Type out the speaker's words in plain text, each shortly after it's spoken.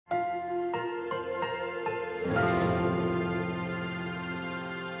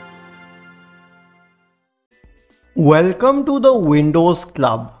Welcome to the Windows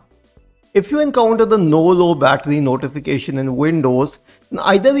Club. If you encounter the no low battery notification in Windows, then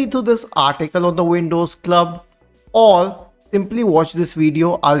either read through this article on the Windows Club or simply watch this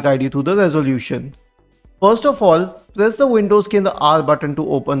video. I'll guide you through the resolution. First of all, press the Windows key and the R button to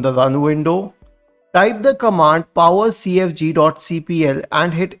open the run window. Type the command powercfg.cpl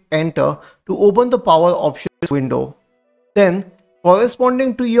and hit enter to open the power options window. Then,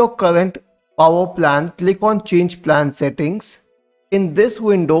 corresponding to your current power plan, click on change plan settings. In this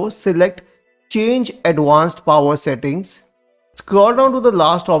window, select change advanced power settings. Scroll down to the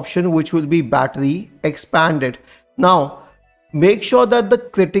last option, which will be battery, expand it. Now, make sure that the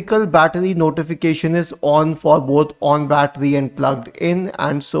critical battery notification is on for both on battery and plugged in,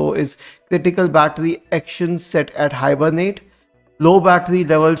 and so is critical battery action set at hibernate. Low battery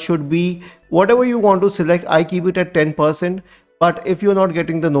level should be whatever you want to select. I keep it at 10%. But if you're not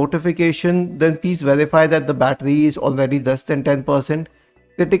getting the notification, then please verify that the battery is already less than 10%.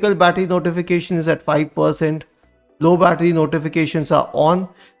 Critical battery notification is at 5%. Low battery notifications are on.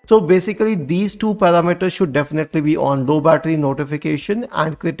 So basically these two parameters should definitely be on: low battery notification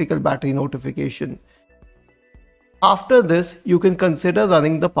and critical battery notification. After this, you can consider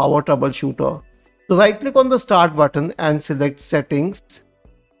running the Power Troubleshooter. So right click on the start button and select settings.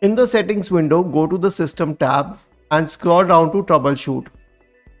 In the settings window, go to the system tab and scroll down to troubleshoot.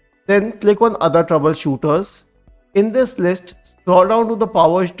 Then click on other troubleshooters. In this list, scroll down to the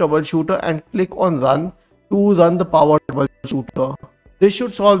power troubleshooter and click on run to run the power troubleshooter. This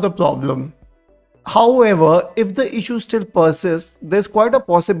should solve the problem. However, if the issue still persists, there's quite a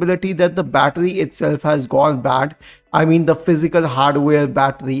possibility that the battery itself has gone bad. I mean the physical hardware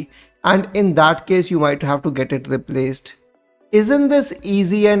battery, and in that case you might have to get it replaced. Isn't this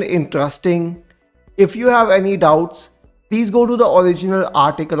easy and interesting? If you have any doubts, please go to the original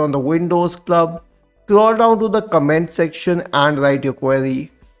article on the Windows Club, scroll down to the comment section and write your query.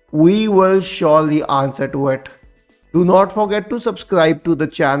 We will surely answer to it. Do not forget to subscribe to the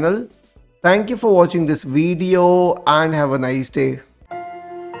channel. Thank you for watching this video and have a nice day.